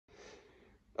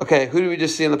Okay, who did we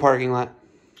just see in the parking lot?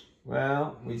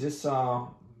 Well, we just saw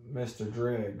Mr.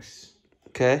 Driggs.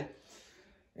 Okay.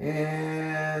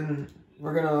 And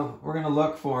we're gonna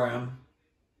look for him.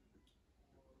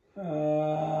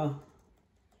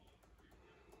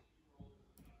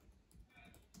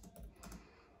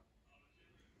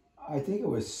 I think it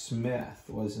was Smith,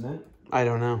 wasn't it? I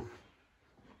don't know.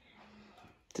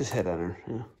 Just hit enter.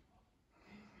 Yeah.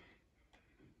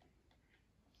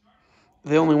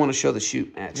 They only want to show the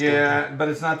shoot match. Yeah, but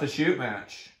it's not the shoot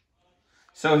match.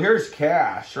 So here's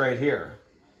Cash right here.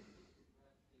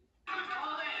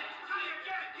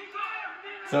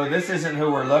 So this isn't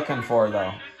who we're looking for,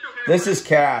 though. This is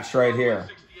Cash right here.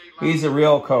 He's a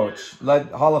real coach,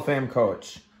 Hall of Fame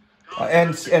coach.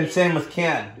 And same with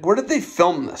Ken. Where did they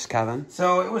film this, Kevin?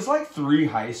 So it was like 3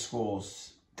 high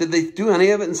schools. Did they do any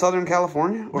of it in Southern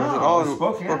California? Or is it all in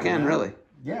Spokane, really?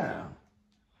 Yeah.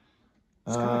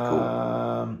 It's kind of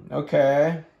cool.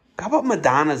 Okay. How about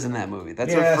Madonna's in that movie?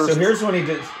 That's yeah, our first. So here's when he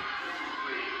did.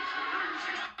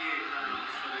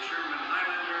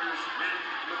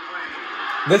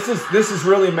 This is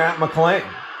really Matt McLean.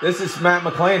 This is Matt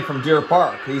McLean from Deer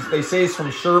Park. They say he's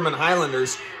from Sherman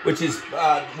Highlanders, which is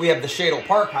we have the Shadle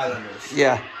Park Highlanders.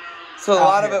 Yeah. So a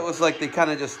lot of it was like they kind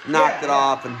of just knocked it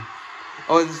off and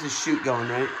this is shoot going,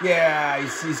 right? Yeah,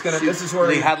 he's gonna. Shoot. This is where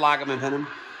they headlock him and pin him.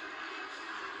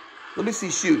 Let me see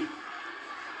shoot.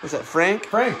 Was that Frank?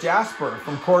 Frank Jasper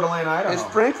from Coeur d'Alene, Idaho. Is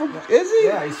Frank from? Is he?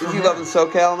 Yeah, he's from. Is he living in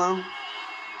SoCal now?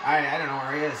 I don't know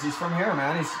where he is. He's from here,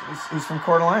 man. He's from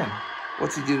Coeur d'Alene.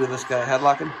 What's he do to this guy?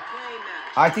 Headlock him?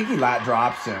 I think he lat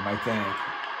drops him. I think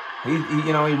he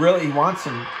really wants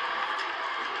him.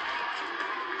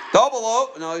 Double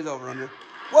O. No, he's over under.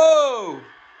 Whoa!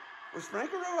 Was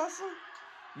Frank a real wrestler?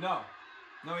 No,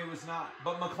 he was not.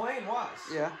 But McLean was.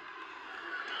 Yeah.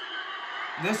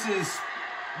 This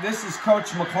is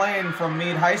Coach McLean from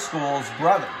Meade High School's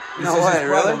brother. This is way, his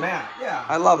brother, really? Matt. Yeah.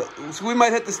 I love it. So we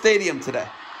might hit the stadium today.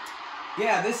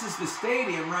 Yeah, this is the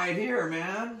stadium right here,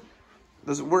 man.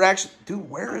 We're actually, dude,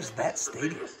 where is that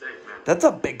stadium? That's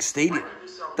a big stadium.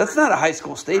 That's not a high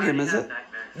school stadium, is it?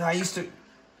 No, I used to.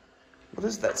 What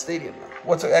is that stadium?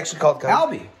 What's it actually called?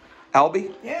 Albee.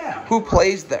 Albee? Yeah. Who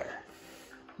plays there?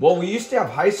 Well, we used to have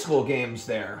high school games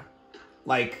there.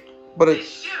 Like. But it.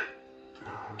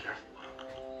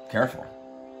 Careful.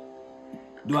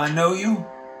 Do I know you?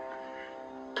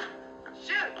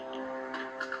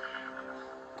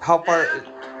 How far?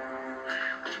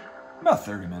 About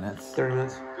 30 minutes. 30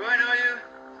 minutes. Do I know you?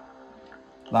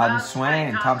 Loudon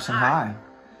Swain, Thompson High.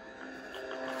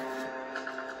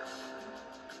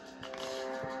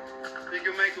 Think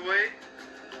you'll make the weight?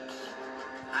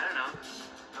 I don't know.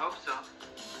 I hope so.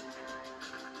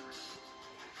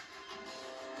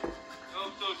 I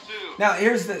hope so too. Now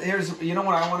here's you know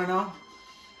what I want to know?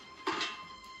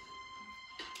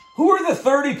 Who are the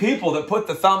 30 people that put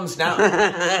the thumbs down?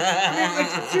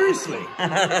 Seriously.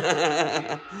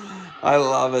 I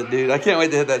love it, dude. I can't wait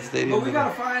to hit that stadium. But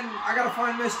I gotta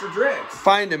find Mr. Driggs.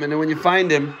 Find him, and then when you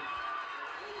find him,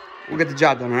 we'll get the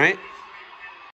job done, all right?